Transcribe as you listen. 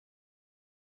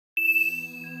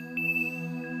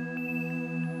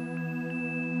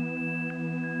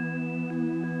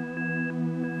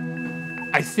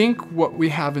I think what we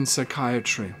have in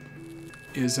psychiatry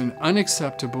is an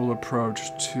unacceptable approach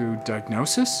to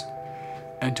diagnosis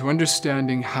and to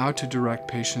understanding how to direct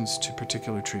patients to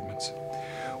particular treatments.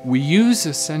 We use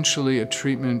essentially a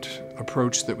treatment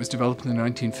approach that was developed in the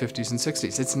 1950s and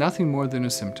 60s. It's nothing more than a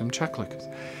symptom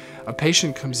checklist. A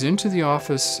patient comes into the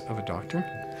office of a doctor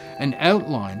and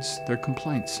outlines their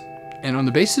complaints. And on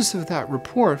the basis of that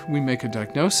report, we make a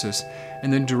diagnosis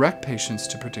and then direct patients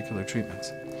to particular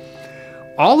treatments.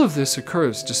 All of this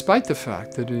occurs despite the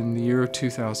fact that in the year of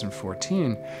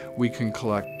 2014, we can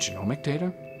collect genomic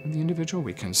data of the individual,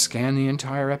 we can scan the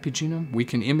entire epigenome, we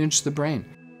can image the brain.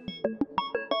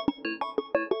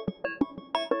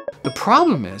 The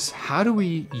problem is, how do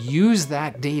we use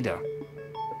that data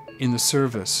in the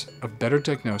service of better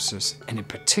diagnosis, and in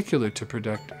particular to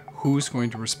predict who's going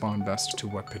to respond best to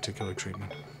what particular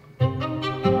treatment?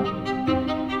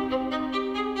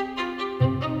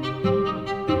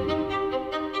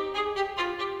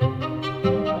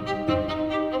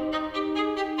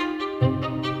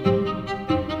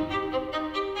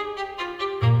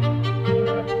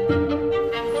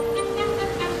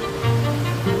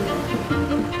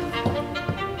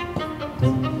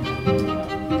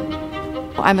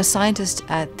 I'm a scientist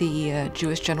at the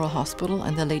Jewish General Hospital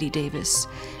and the Lady Davis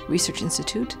Research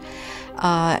Institute.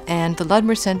 And the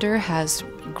Ludmer Center has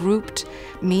grouped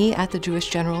me at the Jewish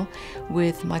General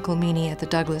with Michael Meany at the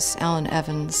Douglas, Alan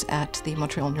Evans at the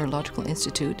Montreal Neurological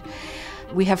Institute.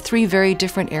 We have three very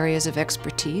different areas of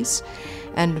expertise,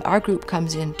 and our group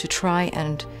comes in to try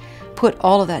and put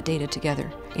all of that data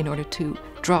together in order to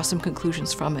draw some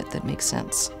conclusions from it that make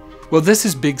sense. Well, this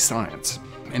is big science.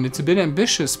 And it's a bit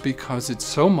ambitious because it's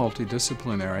so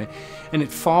multidisciplinary and it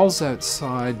falls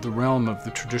outside the realm of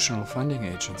the traditional funding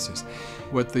agencies.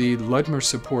 What the Ludmer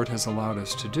support has allowed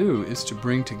us to do is to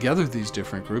bring together these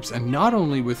different groups, and not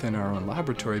only within our own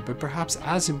laboratory, but perhaps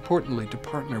as importantly to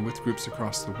partner with groups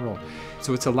across the world.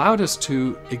 So it's allowed us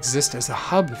to exist as a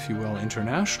hub, if you will,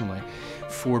 internationally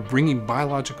for bringing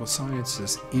biological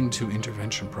sciences into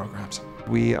intervention programs.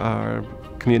 We are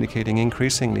communicating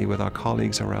increasingly with our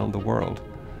colleagues around the world.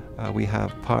 We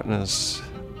have partners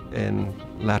in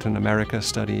Latin America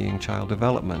studying child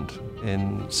development,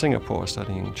 in Singapore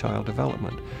studying child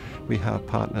development. We have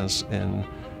partners in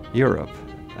Europe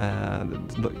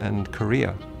and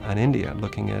Korea and India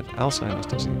looking at Alzheimer's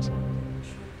disease.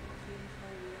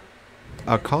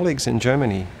 Our colleagues in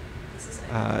Germany,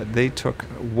 they took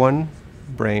one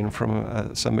brain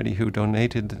from somebody who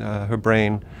donated her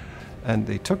brain, and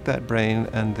they took that brain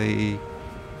and they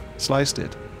sliced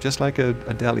it, just like a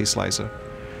deli slicer,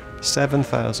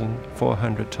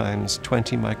 7,400 times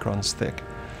 20 microns thick.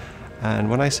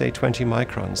 And when I say 20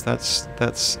 microns,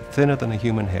 that's thinner than a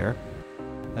human hair.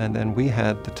 And then we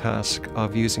had the task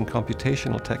of using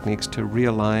computational techniques to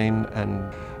realign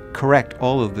and correct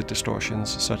all of the distortions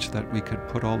such that we could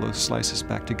put all those slices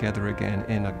back together again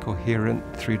in a coherent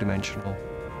three-dimensional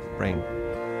brain.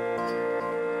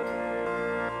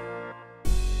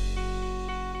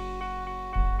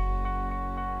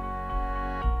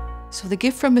 So the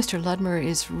gift from Mr. Ludmer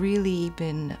has really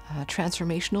been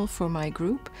transformational for my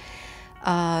group.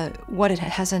 What it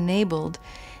has enabled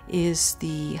is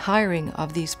the hiring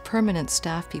of these permanent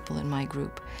staff people in my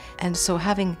group. And so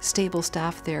having stable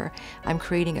staff there, I'm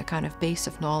creating a kind of base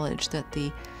of knowledge that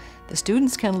the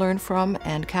students can learn from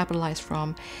and capitalize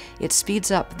from. It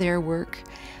speeds up their work.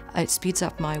 It speeds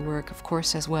up my work, of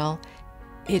course, as well.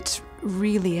 It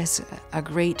really is a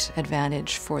great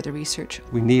advantage for the research.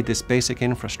 We need this basic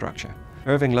infrastructure.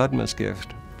 Irving Ludmer's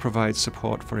gift provides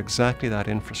support for exactly that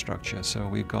infrastructure, so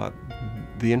we've got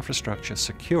the infrastructure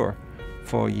secure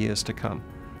for years to come.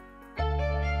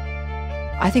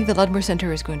 I think the Ludmer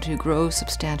Center is going to grow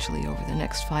substantially over the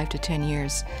next 5 to 10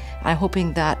 years. I'm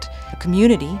hoping that the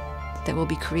community that will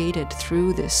be created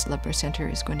through this Ludmer Center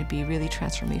is going to be really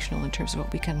transformational in terms of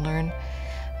what we can learn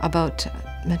about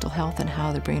mental health and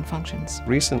how the brain functions.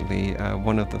 Recently,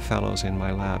 one of the fellows in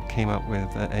my lab came up with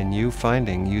a new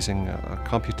finding using a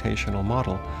computational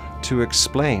model to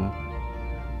explain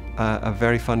a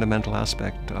very fundamental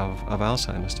aspect of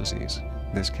Alzheimer's disease.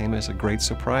 This came as a great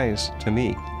surprise to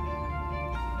me.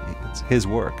 It's his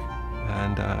work,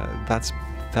 and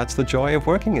that's the joy of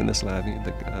working in this lab.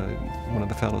 One of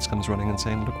the fellows comes running and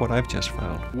saying, "Look what I've just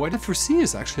found." What I foresee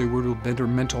is actually a word of better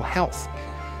mental health.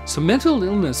 So mental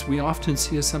illness we often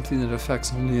see as something that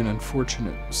affects only an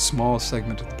unfortunate small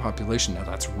segment of the population. Now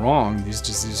that's wrong, these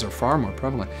diseases are far more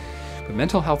prevalent. But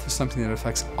mental health is something that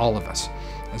affects all of us.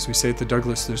 As we say at the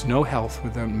Douglas, there's no health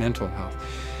without mental health.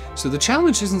 So the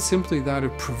challenge isn't simply that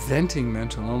of preventing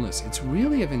mental illness, it's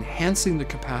really of enhancing the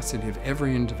capacity of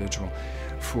every individual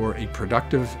for a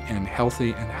productive and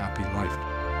healthy and happy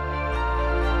life.